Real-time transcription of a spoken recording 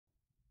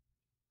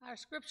Our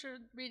scripture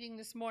reading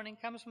this morning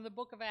comes from the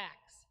book of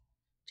Acts,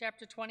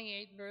 chapter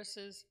 28,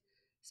 verses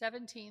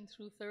 17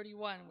 through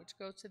 31, which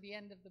goes to the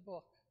end of the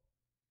book.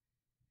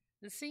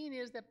 The scene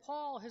is that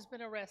Paul has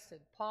been arrested.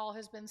 Paul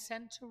has been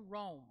sent to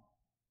Rome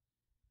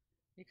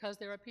because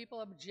there are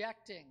people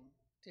objecting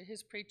to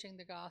his preaching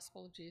the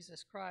gospel of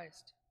Jesus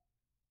Christ.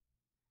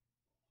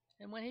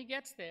 And when he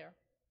gets there,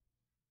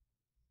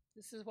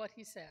 this is what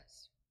he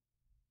says.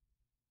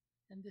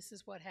 And this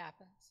is what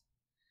happens.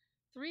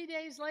 3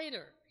 days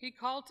later, he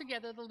called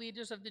together the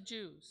leaders of the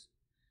Jews.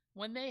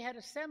 When they had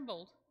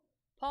assembled,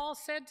 Paul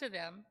said to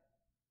them,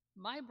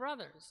 "My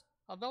brothers,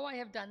 although I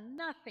have done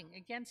nothing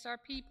against our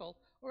people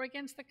or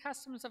against the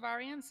customs of our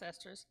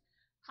ancestors,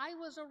 I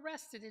was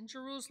arrested in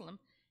Jerusalem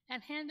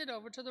and handed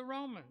over to the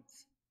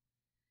Romans.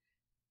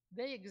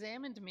 They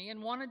examined me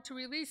and wanted to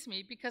release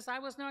me because I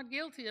was not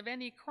guilty of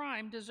any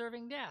crime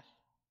deserving death.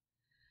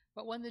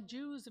 But when the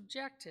Jews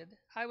objected,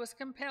 I was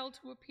compelled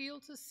to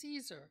appeal to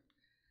Caesar,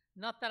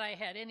 not that I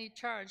had any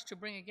charge to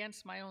bring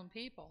against my own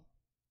people.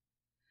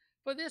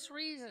 For this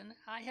reason,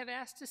 I have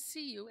asked to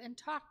see you and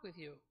talk with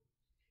you.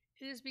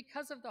 It is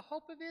because of the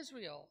hope of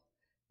Israel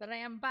that I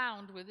am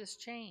bound with this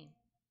chain."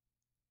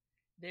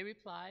 They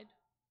replied,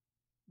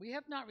 "We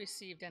have not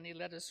received any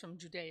letters from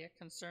Judea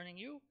concerning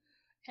you,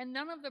 and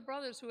none of the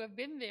brothers who have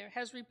been there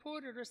has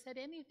reported or said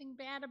anything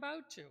bad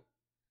about you.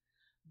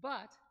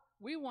 But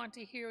we want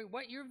to hear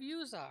what your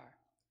views are,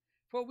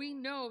 for we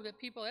know that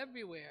people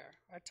everywhere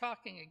are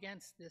talking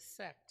against this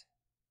sect."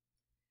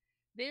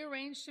 They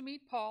arranged to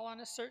meet Paul on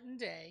a certain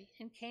day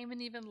and came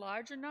in even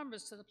larger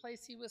numbers to the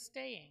place he was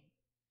staying.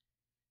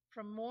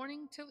 From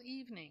morning till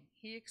evening,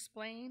 he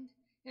explained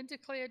and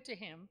declared to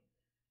him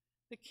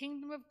the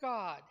kingdom of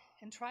God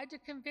and tried to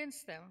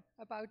convince them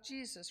about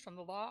Jesus from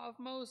the law of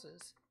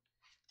Moses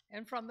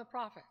and from the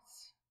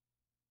prophets.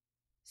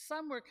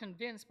 Some were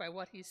convinced by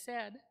what he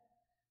said,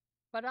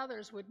 but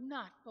others would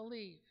not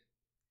believe.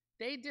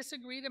 They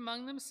disagreed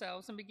among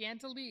themselves and began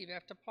to leave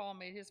after Paul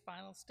made his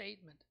final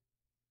statement.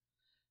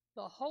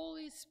 "The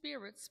Holy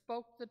Spirit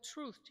spoke the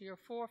truth to your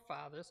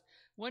forefathers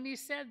when he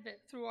said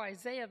that through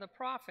Isaiah the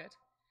prophet,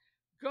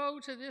 'Go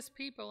to this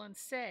people and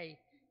say,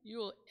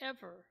 you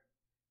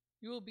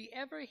will be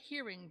ever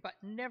hearing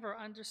but never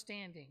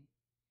understanding.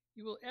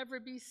 You will ever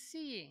be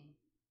seeing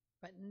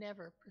but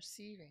never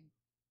perceiving.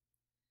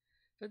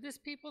 For this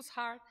people's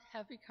heart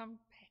have become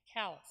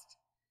calloused.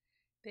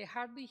 They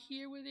hardly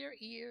hear with their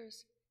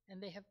ears,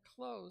 and they have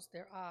closed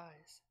their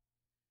eyes.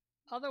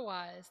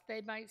 Otherwise,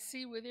 they might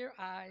see with their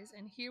eyes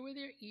and hear with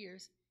their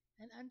ears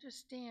and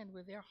understand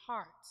with their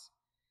hearts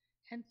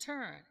and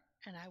turn,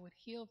 and I would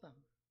heal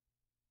them.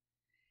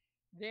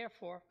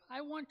 Therefore,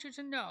 I want you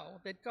to know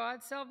that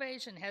God's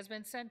salvation has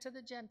been sent to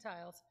the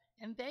Gentiles,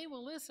 and they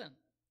will listen."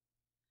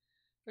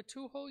 For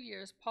 2 whole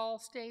years, Paul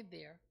stayed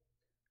there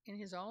in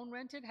his own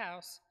rented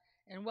house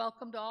and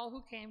welcomed all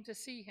who came to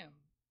see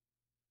him.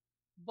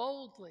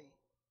 Boldly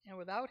and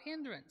without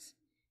hindrance,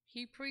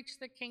 he preached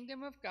the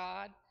kingdom of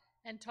God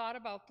and taught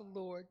about the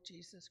Lord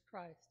Jesus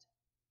Christ.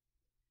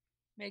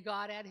 May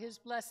God add his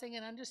blessing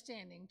and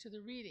understanding to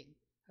the reading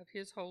of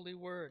his holy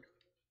word.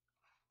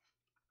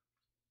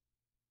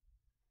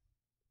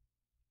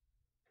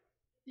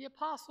 The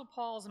Apostle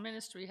Paul's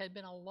ministry had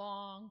been a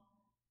long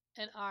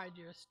and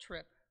arduous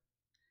trip,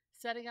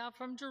 setting out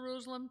from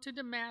Jerusalem to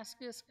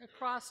Damascus,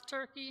 across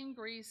Turkey and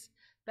Greece,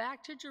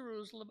 back to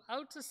Jerusalem,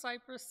 out to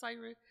Cyprus,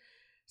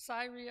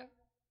 Syria,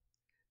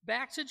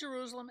 back to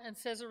Jerusalem and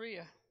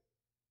Caesarea.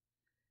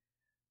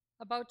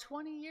 About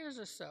 20 years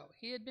or so,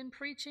 he had been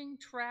preaching,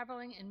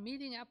 traveling, and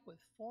meeting up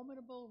with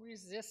formidable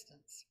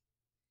resistance.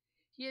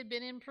 He had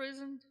been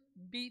imprisoned,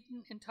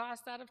 beaten, and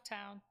tossed out of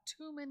town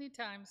too many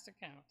times to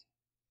count.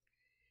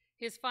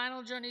 His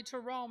final journey to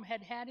Rome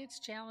had had its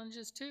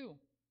challenges too.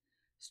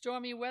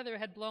 Stormy weather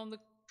had blown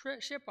the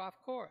ship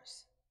off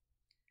course.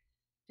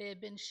 They had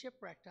been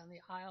shipwrecked on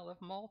the Isle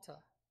of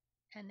Malta,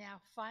 and now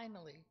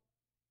finally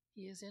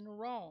he is in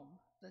Rome,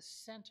 the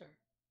center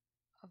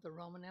of the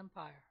Roman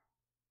Empire.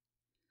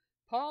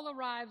 Paul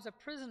arrives a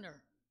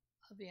prisoner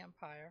of the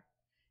empire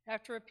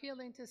after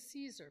appealing to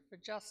Caesar for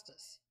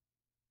justice.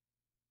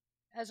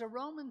 As a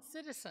Roman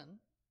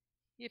citizen,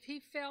 if he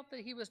felt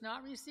that he was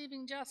not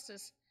receiving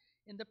justice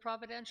in the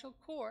providential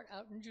court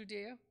out in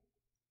Judea,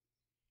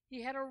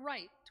 he had a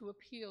right to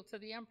appeal to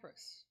the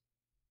empress,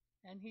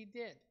 and he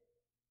did.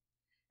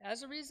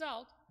 As a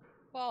result,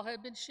 Paul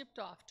had been shipped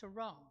off to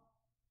Rome.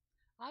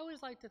 I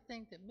always like to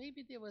think that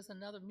maybe there was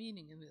another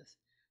meaning in this,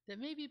 that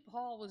maybe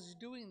Paul was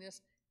doing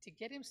this to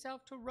get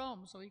himself to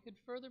Rome so he could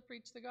further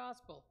preach the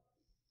gospel.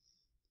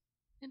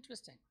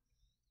 Interesting.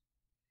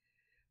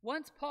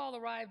 Once Paul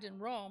arrived in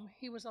Rome,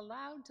 he was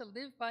allowed to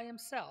live by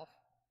himself,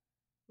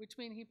 which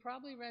means he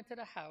probably rented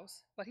a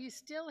house, but he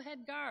still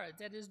had guards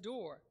at his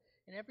door,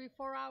 and every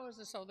 4 hours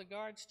or so the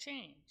guards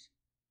changed.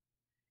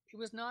 It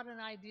was not an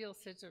ideal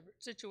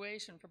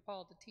situation for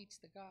Paul to teach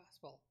the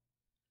gospel,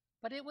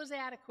 but it was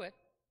adequate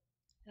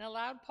and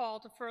allowed Paul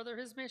to further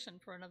his mission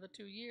for another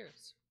 2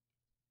 years.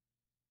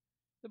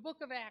 The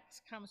book of Acts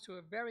comes to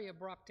a very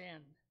abrupt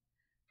end.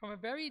 From a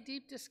very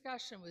deep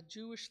discussion with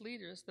Jewish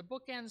leaders, the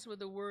book ends with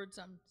the words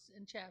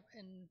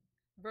in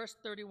verse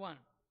 31.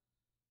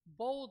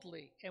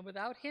 Boldly and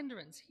without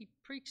hindrance, he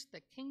preached the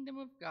kingdom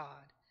of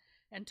God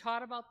and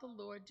taught about the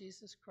Lord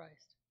Jesus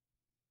Christ.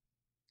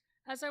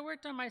 As I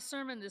worked on my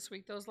sermon this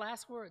week, those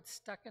last words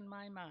stuck in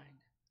my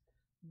mind.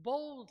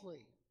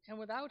 Boldly and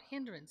without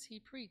hindrance, he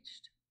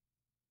preached.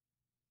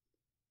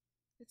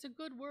 It's a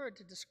good word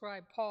to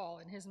describe Paul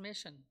and his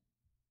mission.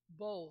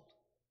 Bold.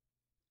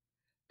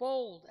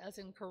 Bold as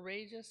in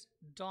courageous,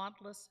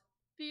 dauntless,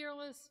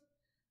 fearless,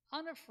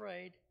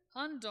 unafraid,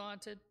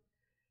 undaunted,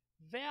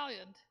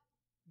 valiant,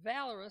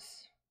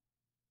 valorous,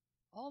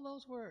 all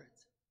those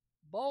words.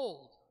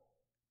 Bold.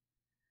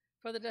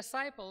 For the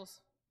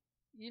disciples,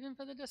 even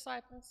for the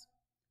disciples,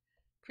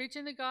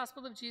 preaching the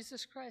gospel of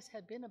Jesus Christ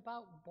had been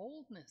about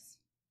boldness.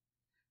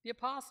 The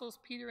apostles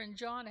Peter and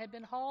John had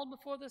been hauled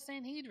before the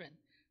Sanhedrin,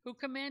 who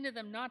commanded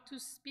them not to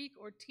speak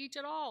or teach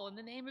at all in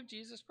the name of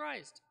Jesus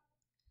Christ.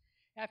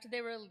 After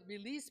they were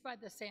released by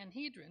the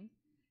Sanhedrin,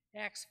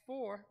 Acts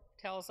 4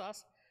 tells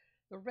us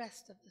the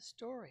rest of the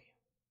story.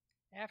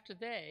 After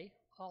they,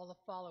 all the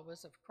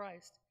followers of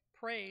Christ,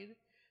 prayed,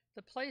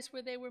 the place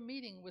where they were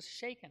meeting was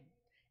shaken,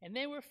 and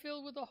they were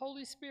filled with the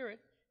Holy Spirit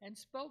and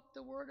spoke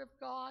the word of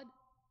God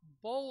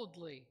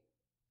boldly.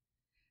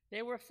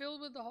 They were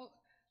filled with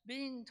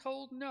being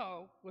told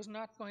no was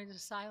not going to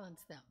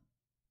silence them.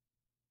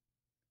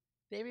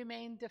 They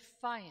remained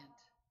defiant,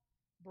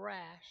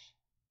 brash,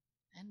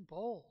 and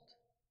bold.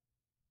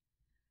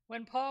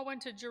 When Paul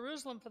went to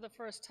Jerusalem for the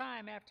first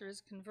time after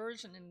his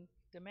conversion in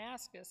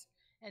Damascus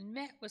and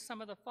met with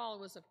some of the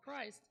followers of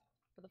Christ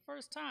for the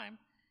first time,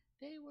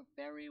 they were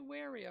very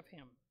wary of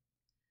him.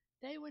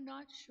 They were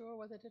not sure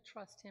whether to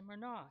trust him or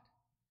not.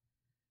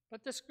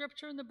 But the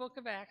scripture in the book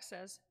of Acts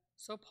says,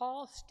 so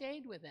Paul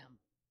stayed with them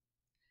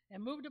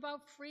and moved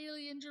about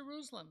freely in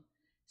Jerusalem,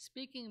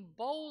 speaking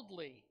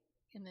boldly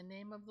in the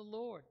name of the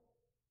Lord.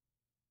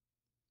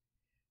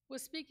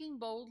 Was speaking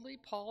boldly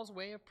Paul's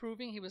way of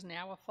proving he was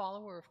now a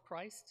follower of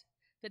Christ,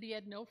 that he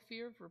had no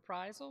fear of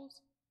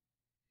reprisals?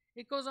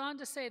 It goes on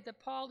to say that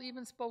Paul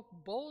even spoke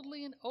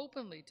boldly and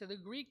openly to the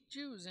Greek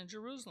Jews in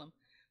Jerusalem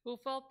who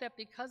felt that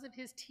because of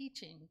his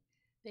teaching,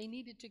 they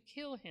needed to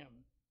kill him.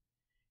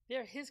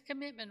 His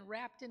commitment,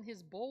 wrapped in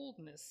his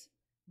boldness,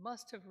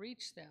 must have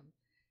reached them,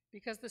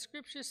 because the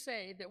scriptures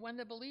say that when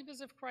the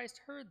believers of Christ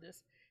heard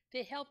this,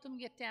 they helped him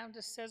get down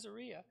to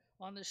Caesarea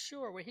on the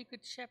shore where he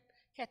could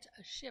catch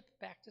a ship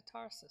back to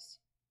Tarsus.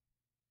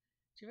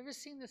 Have you ever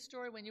seen the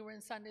story when you were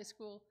in Sunday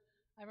school?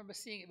 I remember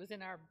seeing it was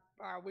in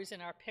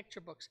our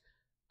picture books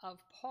of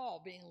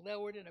Paul being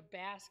lowered in a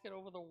basket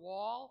over the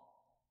wall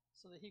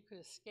so that he could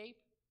escape.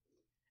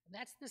 And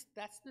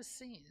that's this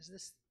scene,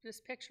 is this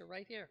picture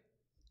right here.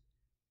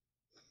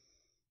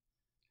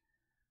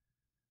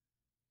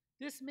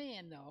 This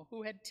man, though,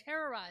 who had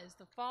terrorized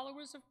the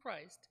followers of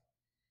Christ,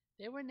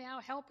 they were now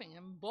helping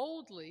him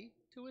boldly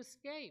to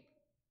escape.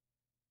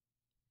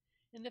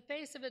 In the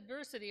face of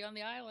adversity on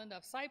the island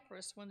of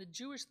Cyprus, when the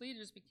Jewish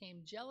leaders became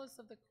jealous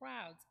of the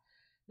crowds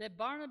that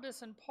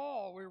Barnabas and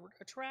Paul were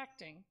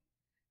attracting,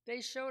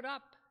 they showed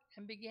up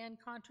and began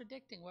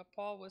contradicting what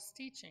Paul was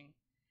teaching.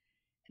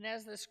 And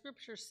as the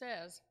scripture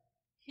says,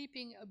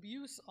 heaping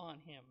abuse on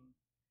him.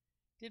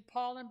 Did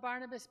Paul and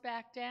Barnabas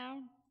back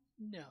down?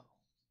 No.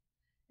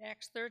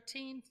 Acts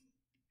 13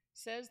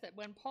 says that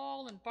when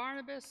Paul and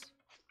Barnabas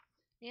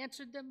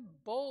answered them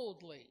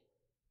boldly,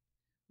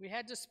 we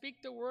had to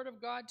speak the word of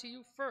God to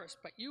you first,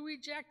 but you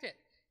reject it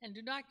and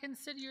do not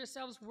consider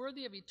yourselves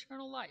worthy of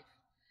eternal life.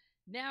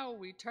 Now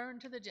we turn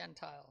to the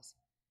Gentiles.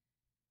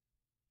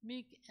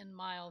 Meek and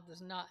mild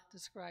does not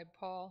describe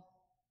Paul.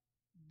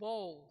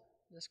 Bold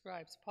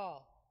describes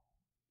Paul.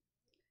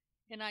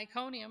 In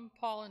Iconium,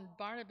 Paul and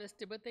Barnabas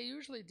did what they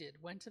usually did,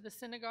 went to the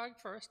synagogue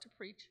first to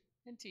preach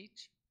and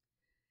teach.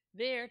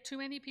 There, too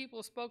many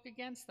people spoke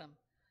against them,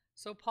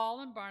 so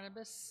Paul and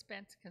Barnabas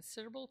spent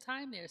considerable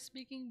time there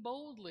speaking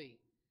boldly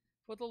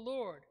for the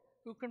Lord,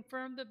 who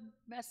confirmed the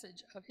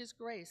message of his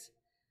grace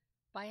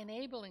by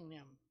enabling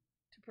them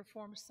to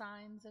perform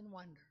signs and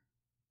wonder.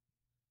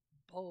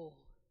 Bold.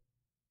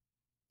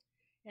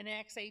 In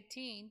Acts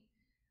 18,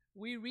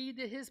 we read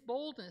that his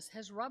boldness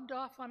has rubbed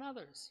off on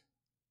others.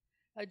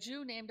 A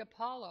Jew named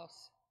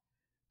Apollos,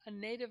 a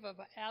native of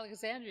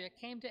Alexandria,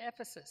 came to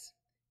Ephesus.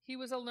 He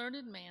was a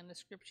learned man, the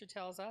scripture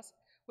tells us,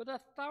 with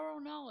a thorough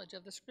knowledge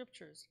of the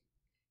scriptures.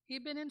 He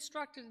had been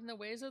instructed in the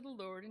ways of the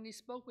Lord, and he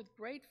spoke with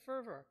great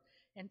fervor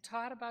and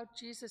taught about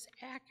Jesus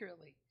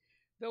accurately,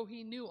 though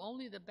he knew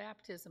only the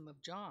baptism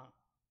of John.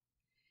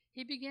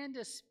 He began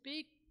to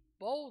speak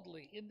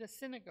boldly in the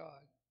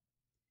synagogue.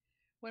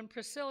 When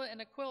Priscilla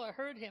and Aquila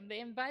heard him,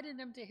 they invited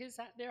him to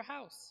their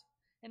house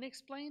and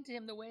explained to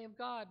him the way of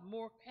God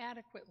more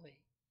adequately.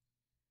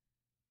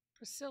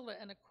 Priscilla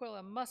and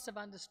Aquila must have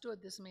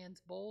understood this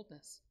man's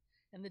boldness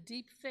and the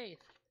deep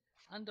faith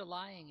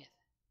underlying it.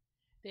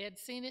 They had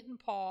seen it in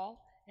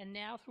Paul, and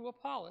now through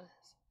Apollos,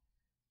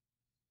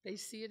 they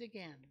see it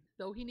again.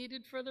 Though he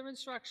needed further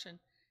instruction,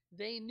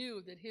 they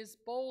knew that his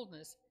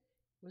boldness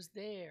was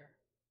there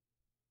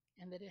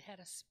and that it had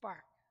a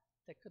spark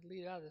that could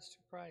lead others to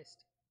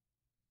Christ.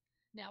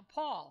 Now,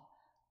 Paul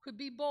could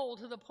be bold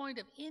to the point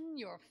of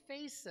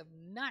in-your-face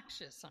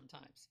obnoxious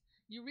sometimes.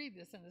 You read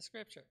this in the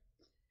scripture.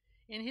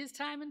 In his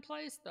time and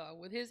place, though,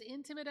 with his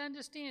intimate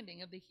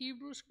understanding of the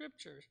Hebrew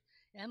scriptures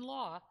and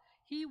law,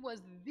 he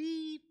was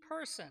the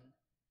person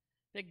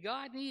that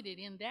God needed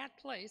in that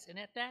place and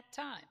at that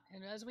time.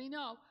 And as we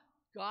know,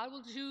 God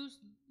will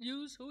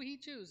use who he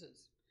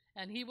chooses,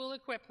 and he will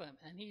equip them,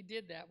 and he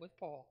did that with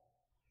Paul.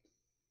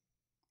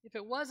 If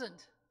it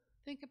wasn't,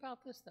 think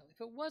about this though, if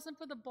it wasn't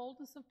for the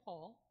boldness of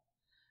Paul,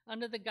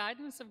 under the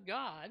guidance of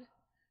God,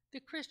 the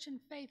Christian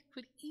faith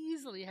could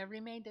easily have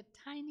remained a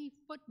tiny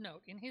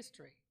footnote in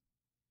history,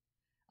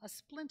 a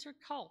splinter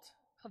cult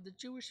of the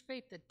Jewish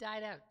faith that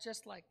died out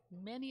just like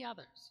many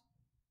others.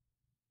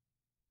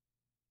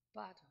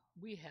 But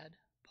we had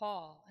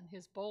Paul and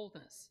his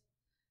boldness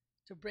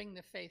to bring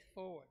the faith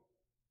forward.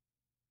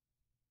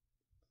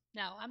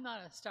 Now, I'm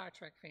not a Star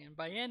Trek fan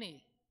by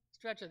any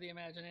stretch of the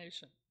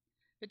imagination,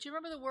 but you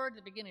remember the word at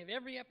the beginning of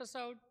every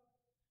episode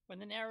when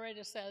the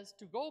narrator says,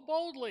 to go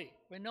boldly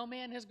where no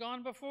man has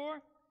gone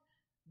before?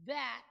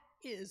 That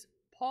is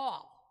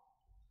Paul.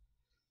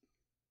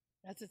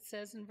 As it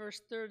says in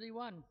verse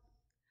 31,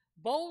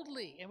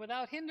 boldly and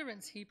without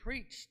hindrance he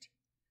preached.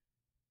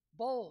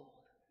 Bold.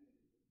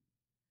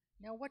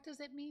 Now, what does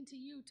it mean to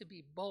you to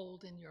be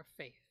bold in your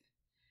faith?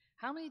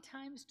 How many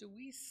times do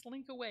we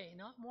slink away,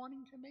 not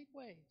wanting to make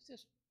waves,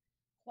 just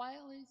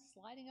quietly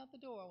sliding out the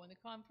door when the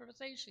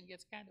conversation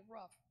gets kind of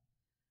rough?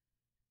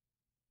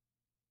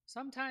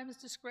 Sometimes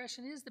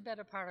discretion is the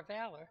better part of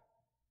valor,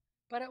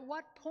 but at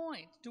what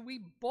point do we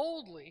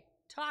boldly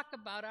talk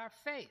about our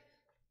faith?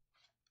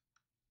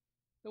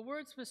 The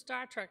words from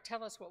Star Trek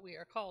tell us what we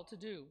are called to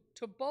do,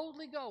 to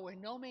boldly go where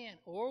no man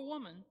or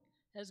woman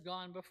has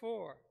gone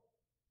before.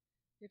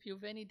 If you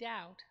have any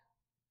doubt,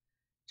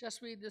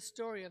 just read the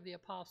story of the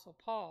Apostle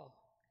Paul.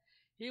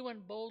 He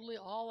went boldly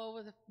all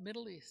over the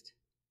Middle East.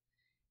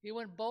 He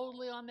went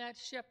boldly on that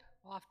ship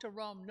off to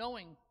Rome,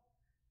 knowing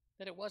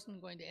that it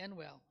wasn't going to end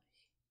well.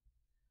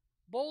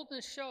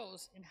 Boldness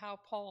shows in how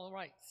Paul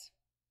writes.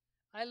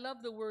 I love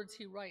the words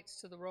he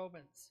writes to the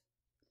Romans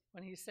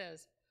when he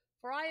says,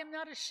 for I am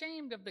not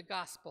ashamed of the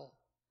gospel,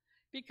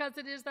 because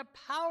it is the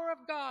power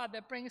of God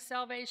that brings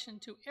salvation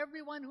to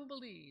everyone who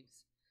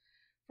believes,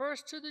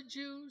 first to the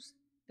Jews,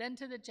 then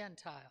to the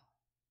Gentile.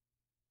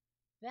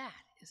 That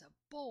is a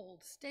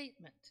bold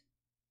statement.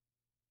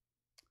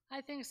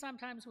 I think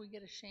sometimes we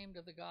get ashamed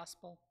of the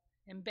gospel,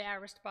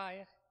 embarrassed by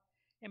it,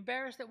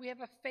 embarrassed that we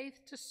have a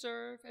faith to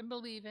serve and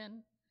believe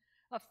in,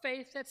 a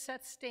faith that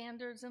sets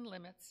standards and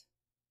limits.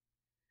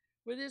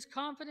 With his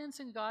confidence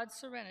in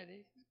God's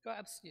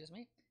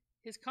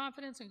his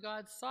confidence in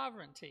God's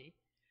sovereignty,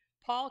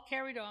 Paul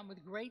carried on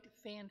with great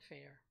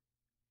fanfare.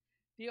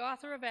 The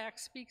author of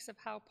Acts speaks of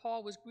how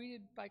Paul was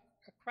greeted by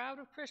a crowd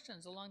of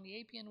Christians along the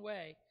Appian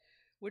Way,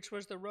 which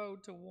was the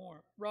road to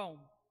Rome.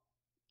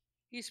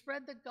 He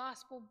spread the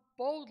gospel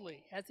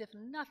boldly as if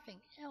nothing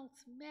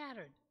else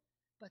mattered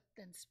but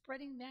then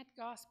spreading that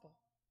gospel.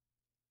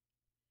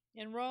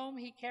 In Rome,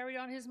 he carried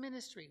on his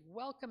ministry,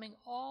 welcoming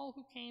all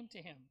who came to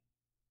him.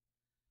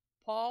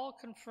 Paul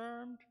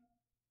confirmed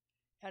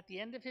at the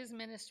end of his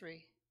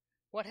ministry,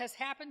 what has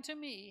happened to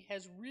me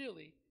has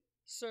really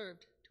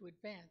served to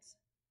advance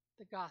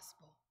the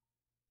gospel.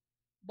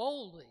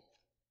 Boldly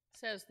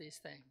says these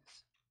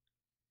things.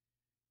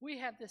 We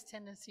have this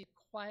tendency to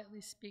quietly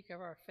speak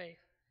of our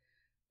faith,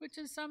 which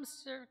in some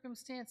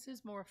circumstances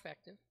is more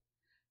effective,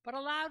 but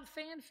a loud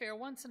fanfare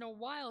once in a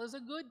while is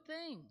a good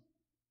thing.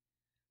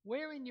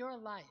 Where in your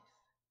life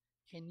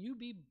can you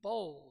be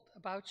bold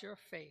about your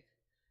faith,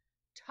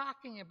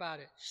 talking about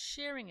it,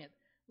 sharing it,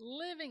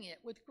 living it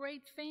with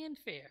great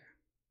fanfare?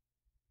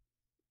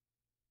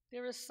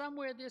 There is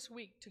somewhere this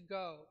week to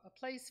go, a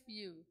place for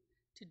you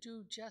to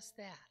do just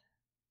that.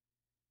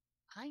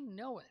 I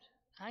know it.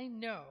 I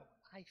know.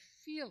 I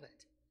feel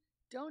it.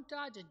 Don't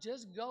dodge it.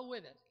 Just go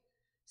with it.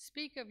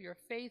 Speak of your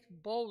faith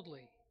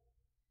boldly.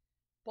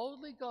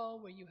 Boldly go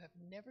where you have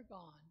never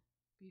gone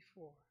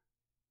before.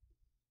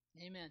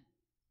 Amen.